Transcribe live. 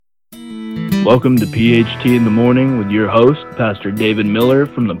Welcome to PHT in the Morning with your host, Pastor David Miller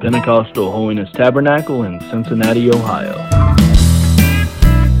from the Pentecostal Holiness Tabernacle in Cincinnati, Ohio.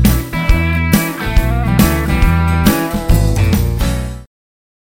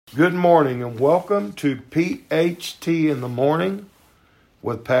 Good morning and welcome to PHT in the Morning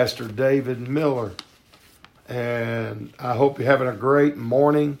with Pastor David Miller. And I hope you're having a great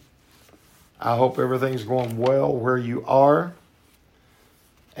morning. I hope everything's going well where you are.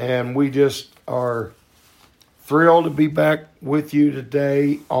 And we just are thrilled to be back with you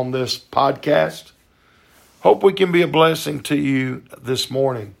today on this podcast. Hope we can be a blessing to you this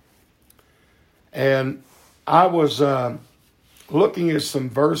morning. And I was looking at some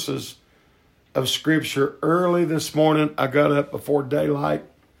verses of Scripture early this morning. I got up before daylight,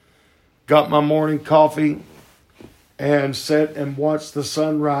 got my morning coffee, and sat and watched the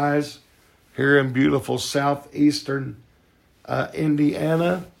sunrise here in beautiful southeastern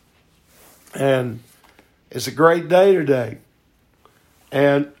Indiana. And it's a great day today.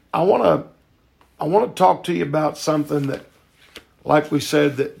 And I want to talk to you about something that, like we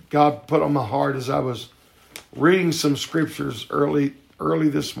said, that God put on my heart as I was reading some scriptures early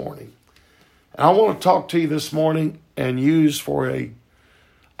this morning. And I want to talk to you this morning and use for a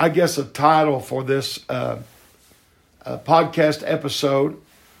title for this podcast episode.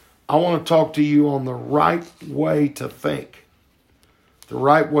 I want to talk to you on the right way to think. The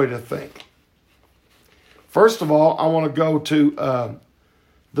right way to think. First of all, I want to go to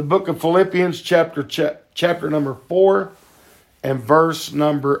the book of Philippians, chapter number 4 and verse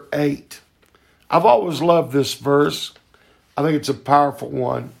number 8. I've always loved this verse. I think it's a powerful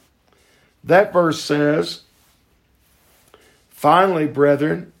one. That verse says, "Finally,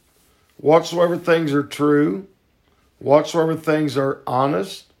 brethren, whatsoever things are true, whatsoever things are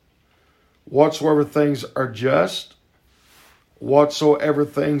honest, whatsoever things are just, whatsoever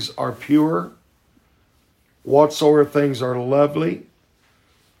things are pure, whatsoever things are lovely,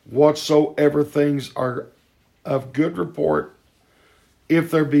 whatsoever things are of good report,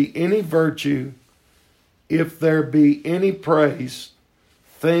 if there be any virtue, if there be any praise,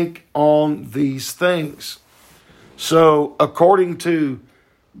 think on these things." So, according to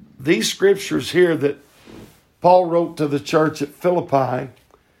these scriptures here that Paul wrote to the church at Philippi,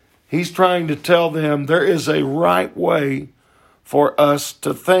 he's trying to tell them there is a right way for us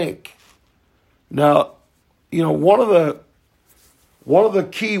to think. Now, one of the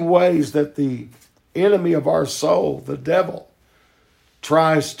key ways that the enemy of our soul, the devil,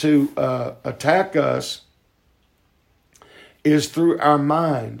 tries to attack us is through our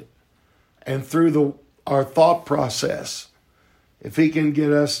mind and through our thought process. If he can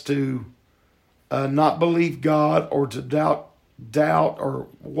get us to not believe God or to doubt or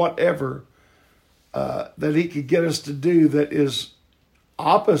whatever that he could get us to do that is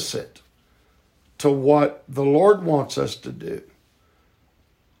opposite to what the Lord wants us to do.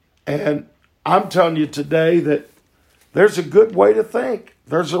 And I'm telling you today that there's a good way to think.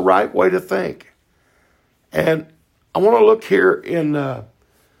 There's a right way to think. And I want to look here in a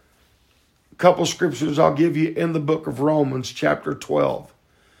couple scriptures I'll give you in the book of Romans, chapter 12,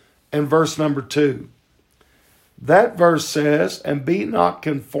 and verse number 2. That verse says, "And be not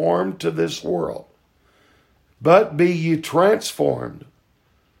conformed to this world, but be ye transformed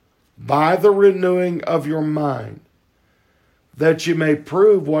by the renewing of your mind, that you may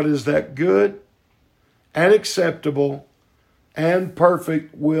prove what is that good and acceptable and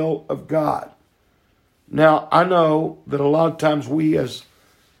perfect will of God." Now, I know that a lot of times we as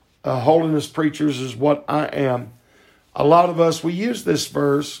holiness preachers, is what I am, a lot of us, we use this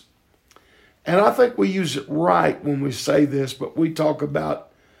verse, and I think we use it right when we say this, but we talk about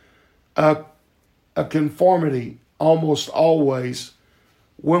a conformity almost always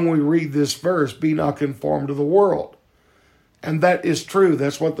when we read this verse, "Be not conformed to the world." And that is true.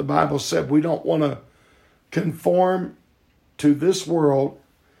 That's what the Bible said. We don't want to conform to this world,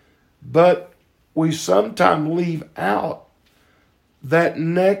 but we sometimes leave out that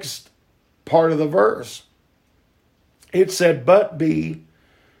next part of the verse. It said, "But be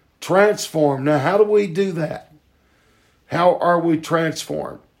transformed." Now, how do we do that? How are we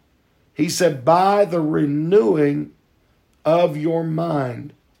transformed? He said, "By the renewing of your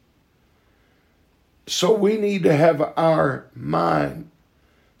mind." So we need to have our mind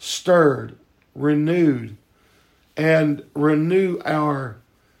stirred, renewed, and renew our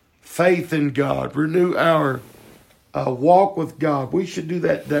faith in God, renew our walk with God. We should do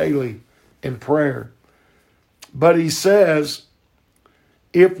that daily in prayer. But he says,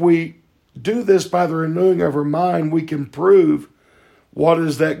 if we do this by the renewing of our mind, we can prove what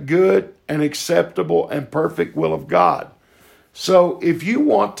is that good and acceptable and perfect will of God. So if you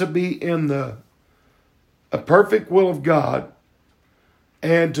want to be in a perfect will of God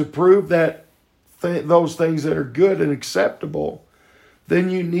and to prove that those things that are good and acceptable, then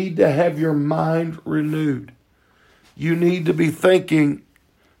you need to have your mind renewed. You need to be thinking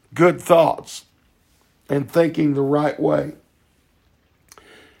good thoughts and thinking the right way.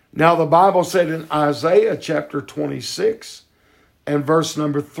 Now, the Bible said in Isaiah chapter 26 and verse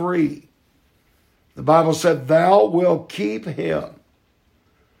number 3, the Bible said, "Thou wilt keep him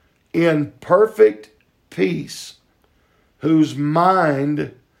in perfect peace, whose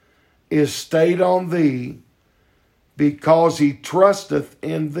mind is stayed on thee, because he trusteth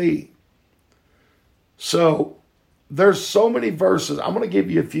in thee." So, there's so many verses. I'm going to give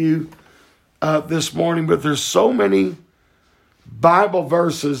you a few this morning, but there's so many Bible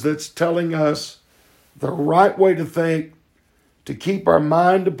verses that's telling us the right way to think, to keep our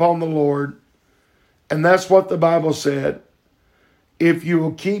mind upon the Lord. And that's what the Bible said. If you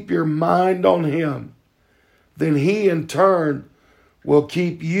will keep your mind on him, then he in turn will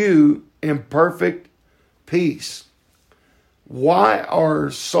keep you in perfect peace. Why are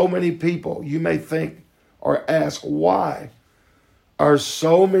so many people, you may think or ask, why are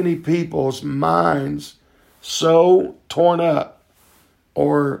so many people's minds so torn up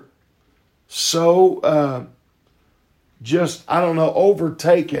or so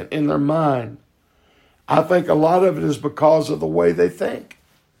overtaken in their mind? I think a lot of it is because of the way they think.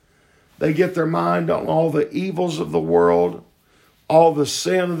 They get their mind on all the evils of the world, all the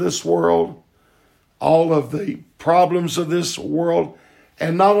sin of this world, all of the problems of this world,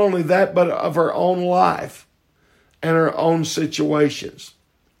 and not only that, but of our own life and our own situations.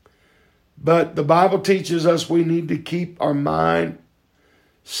 But the Bible teaches us we need to keep our mind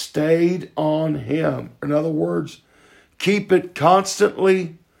stayed on him. In other words, keep it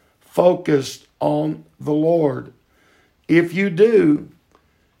constantly focused on the Lord. If you do,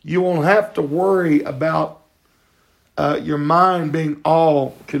 you won't have to worry about your mind being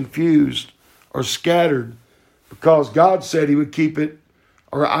all confused or scattered, because God said he would keep it,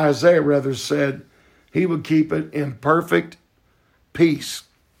 or Isaiah rather said, he would keep it in perfect peace.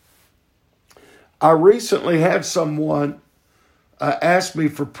 I recently had someone ask me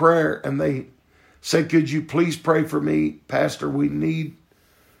for prayer, and they said, "Could you please pray for me, Pastor? We need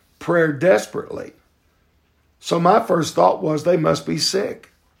prayer desperately." So my first thought was they must be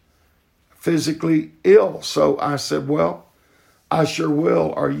sick, physically ill. So I said, "Well, I sure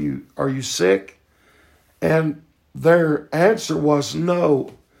will. Are you sick?" And their answer was,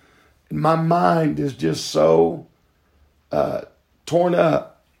 "No. My mind is just so torn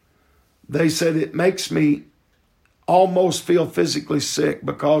up." They said, "It makes me almost feel physically sick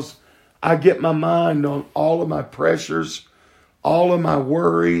because I get my mind on all of my pressures, all of my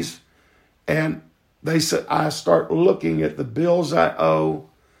worries." And they said, "I start looking at the bills I owe.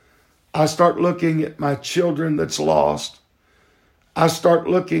 I start looking at my children that's lost. I start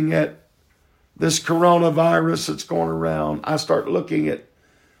looking at this coronavirus that's going around. I start looking at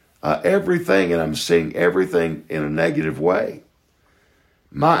everything, and I'm seeing everything in a negative way."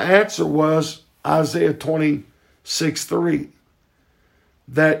 My answer was Isaiah 26:3,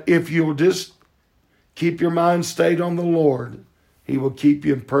 that if you'll just keep your mind stayed on the Lord, he will keep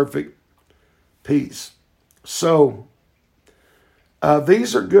you in perfect peace. So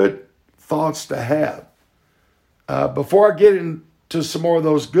these are good thoughts to have. Before I get into some more of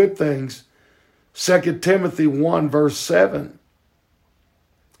those good things, 2 Timothy 1 verse 7,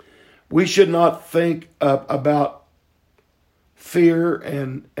 we should not think about fear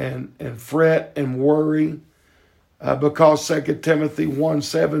and fret and worry, because 2 Timothy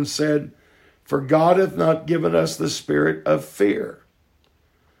 1:7 said, "For God hath not given us the spirit of fear."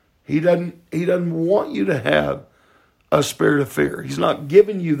 He doesn't want you to have a spirit of fear. He's not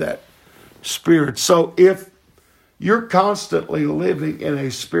giving you that spirit. So if you're constantly living in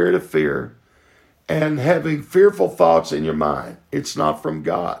a spirit of fear and having fearful thoughts in your mind, it's not from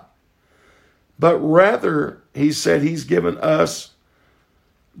God. But rather, he said he's given us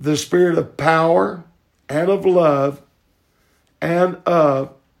the spirit of power and of love and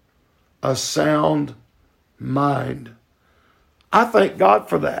of a sound mind. I thank God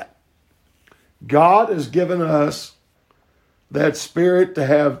for that. God has given us that spirit to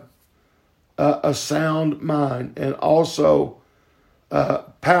have a sound mind, and also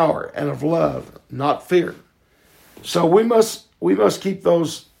power and of love, not fear. So we must keep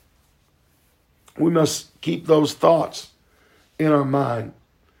those thoughts in our mind.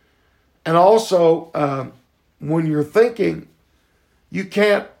 And also, when you're thinking, you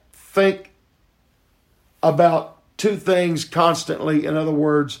can't think about two things constantly. In other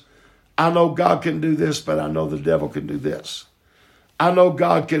words, I know God can do this, but I know the devil can do this. I know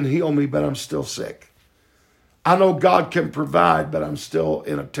God can heal me, but I'm still sick. I know God can provide, but I'm still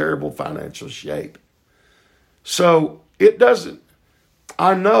in a terrible financial shape. So it doesn't,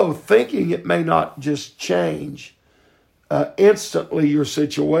 I know thinking it may not just change instantly your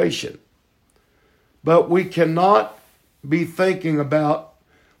situation, but we cannot be thinking about,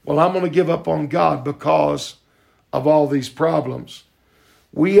 well, I'm going to give up on God because of all these problems.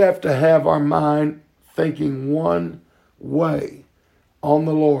 We have to have our mind thinking one way on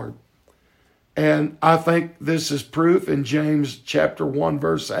the Lord. And I think this is proof in James chapter 1,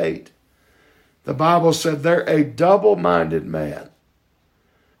 verse 8. The Bible said there a double-minded man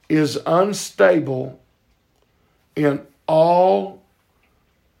is unstable in all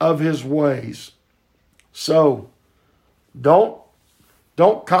of his ways. So don't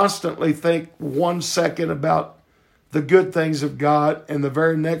constantly think 1 second about the good things of God and the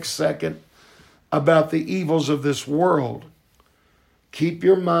very next second about the evils of this world. Keep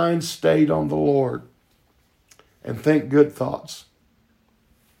your mind stayed on the Lord and think good thoughts.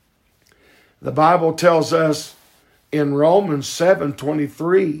 The Bible tells us in Romans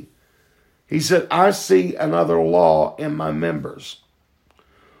 7:23, he said, I see another law in my members,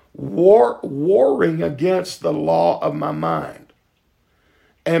 warring against the law of my mind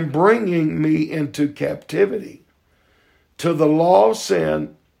and bringing me into captivity to the law of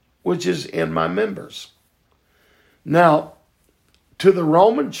sin which is in my members. Now, to the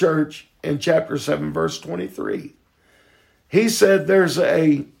Roman church in chapter 7, verse 23, he said there is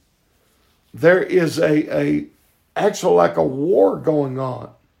actually like a war going on.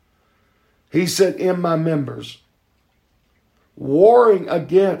 He said, in my members, warring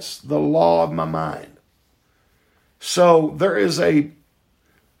against the law of my mind. So there is a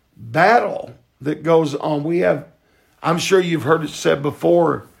battle that goes on. I'm sure you've heard it said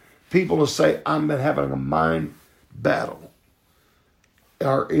before, people will say, I've been having a mind battle.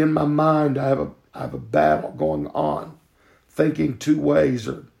 Or in my mind, I have a battle going on, thinking two ways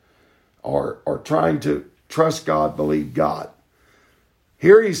or trying to trust God, believe God.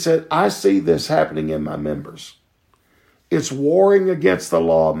 Here he said, I see this happening in my members. It's warring against the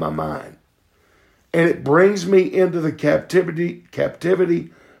law of my mind. And it brings me into the captivity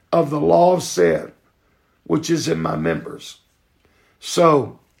of the law of sin, which is in my members.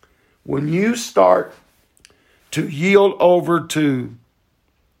 So when you start to yield over to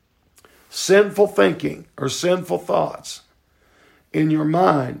sinful thinking or sinful thoughts in your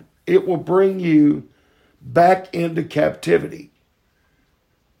mind, it will bring you back into captivity.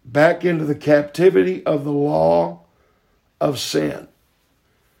 Back into the captivity of the law of sin.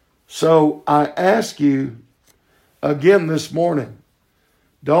 So I ask you again this morning,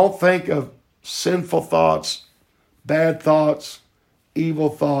 don't think of sinful thoughts, bad thoughts, evil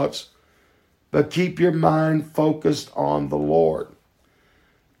thoughts, but keep your mind focused on the Lord.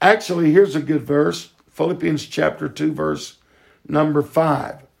 Actually, here's a good verse, Philippians chapter 2, verse number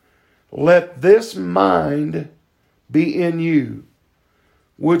 5. Let this mind be in you,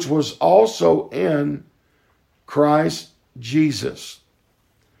 which was also in Christ Jesus.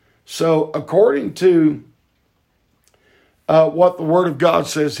 So according to what the Word of God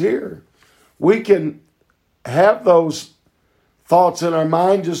says here, we can have those thoughts in our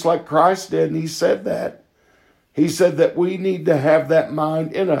mind just like Christ did, and he said that. He said that we need to have that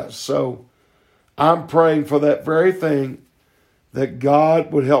mind in us. So I'm praying for that very thing, that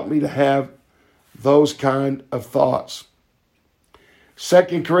God would help me to have those kind of thoughts.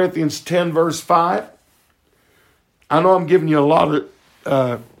 2 Corinthians 10, verse 5. I know I'm giving you a lot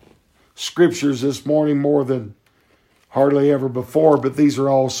of scriptures this morning, more than hardly ever before, but these are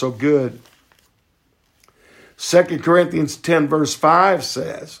all so good. 2 Corinthians 10, verse 5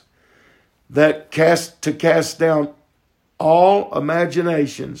 says that to cast down all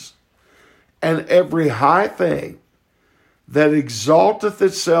imaginations and every high thing that exalteth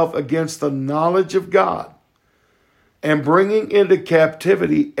itself against the knowledge of God, and bringing into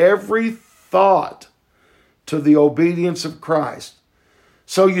captivity every thought to the obedience of Christ.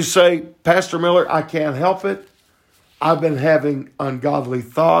 So you say, Pastor Miller, I can't help it. I've been having ungodly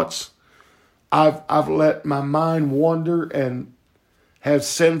thoughts. I've let my mind wander and have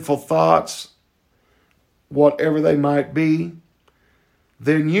sinful thoughts, whatever they might be.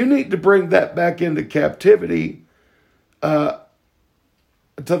 Then you need to bring that back into captivity to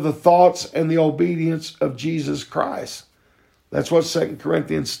the thoughts and the obedience of Jesus Christ. That's what 2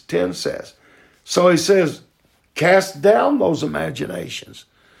 Corinthians 10 says. So he says, cast down those imaginations.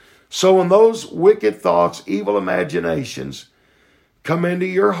 So when those wicked thoughts, evil imaginations come into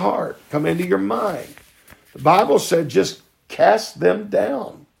your heart, come into your mind, the Bible said just cast them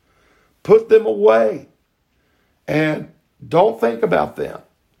down, put them away, and Don't think about them.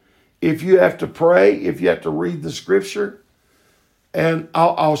 If you have to pray, if you have to read the scripture, and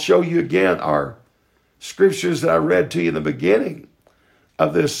I'll show you again our scriptures that I read to you in the beginning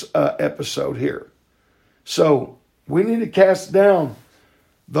of this episode here. So we need to cast down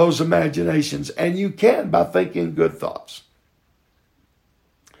those imaginations, and you can by thinking good thoughts.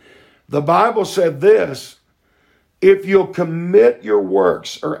 The Bible said this, if you'll commit your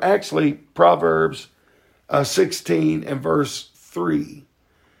works, or actually Proverbs 16 and verse 3,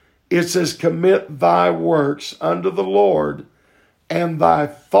 it says, commit thy works unto the Lord, and thy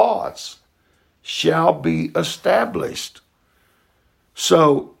thoughts shall be established.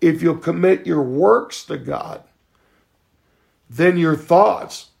 So if you'll commit your works to God, then your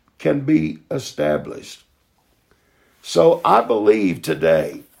thoughts can be established. So I believe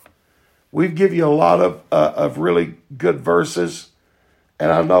today we've given you a lot of really good verses,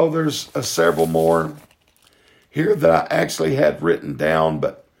 and I know there's several more here that I actually had written down,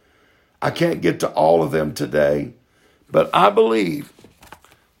 but I can't get to all of them today. But I believe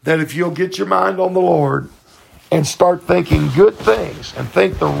that if you'll get your mind on the Lord and start thinking good things and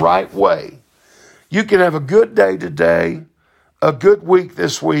think the right way, you can have a good day today, a good week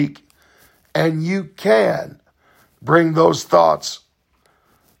this week, and you can bring those thoughts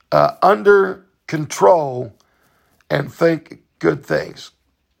under control and think good things.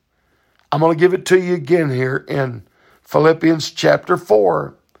 I'm going to give it to you again here in Philippians chapter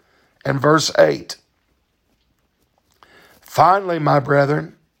 4 and verse 8. Finally, my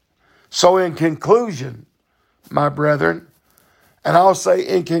brethren, so in conclusion, my brethren, and I'll say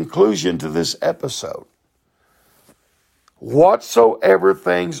in conclusion to this episode, whatsoever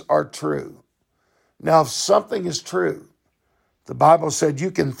things are true. Now, if something is true, the Bible said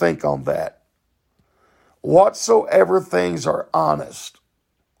you can think on that. Whatsoever things are honest,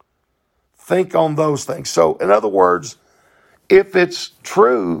 think on those things. So, in other words, if it's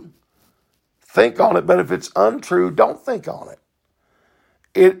true, think on it. But if it's untrue, don't think on it.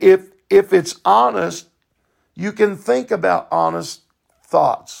 If it's honest, you can think about honest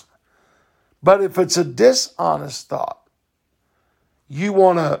thoughts. But if it's a dishonest thought, you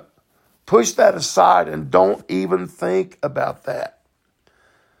want to push that aside and don't even think about that.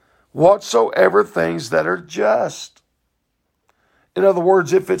 Whatsoever things that are just. In other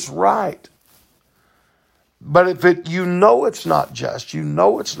words, if it's right. But if you know it's not just, you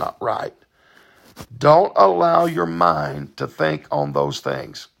know it's not right, don't allow your mind to think on those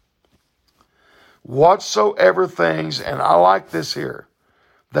things. Whatsoever things, and I like this here,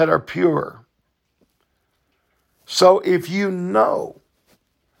 that are pure. So if you know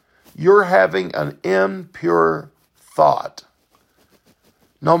you're having an impure thought,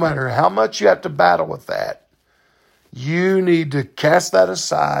 no matter how much you have to battle with that, you need to cast that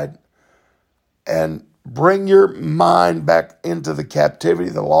aside and bring your mind back into the captivity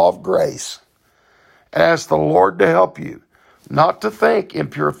of the law of grace. And ask the Lord to help you not to think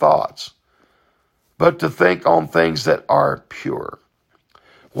impure thoughts, but to think on things that are pure.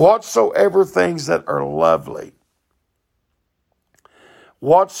 Whatsoever things that are lovely,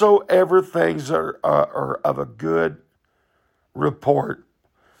 whatsoever things are of a good report.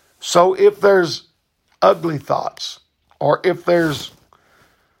 So if there's ugly thoughts, or if there's,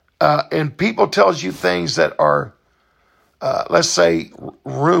 and people tells you things that are, let's say,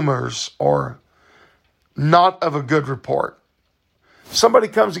 rumors or not of a good report. Somebody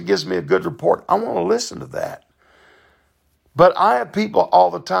comes and gives me a good report. I want to listen to that. But I have people all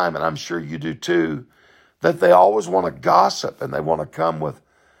the time, and I'm sure you do too, that they always want to gossip and they want to come with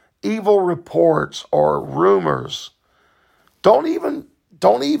evil reports or rumors. Don't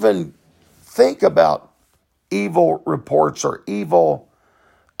even think about evil reports or evil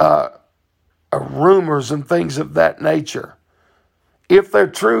rumors and things of that nature. If they're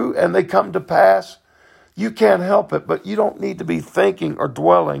true and they come to pass, you can't help it, but you don't need to be thinking or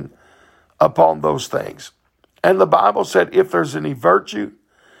dwelling upon those things. And the Bible said, if there's any virtue,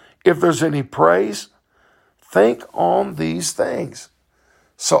 if there's any praise, think on these things.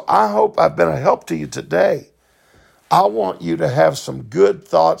 So I hope I've been a help to you today. I want you to have some good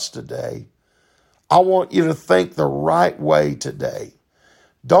thoughts today. I want you to think the right way today.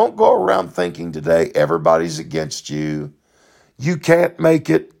 Don't go around thinking today everybody's against you. You can't make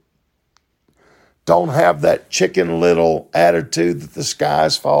it. Don't have that Chicken Little attitude that the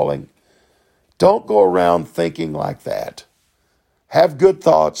sky's falling. Don't go around thinking like that. Have good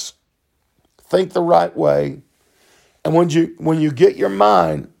thoughts. Think the right way. And when you get your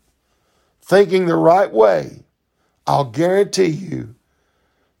mind thinking the right way, I'll guarantee you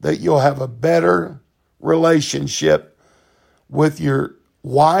that you'll have a better relationship with your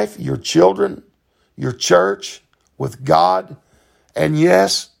wife, your children, your church, with God, and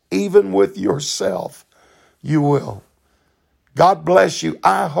yes, even with yourself, you will. God bless you.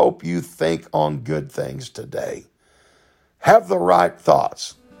 I hope you think on good things today. Have the right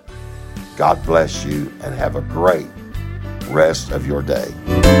thoughts. God bless you and have a great rest of your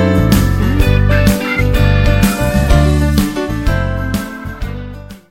day.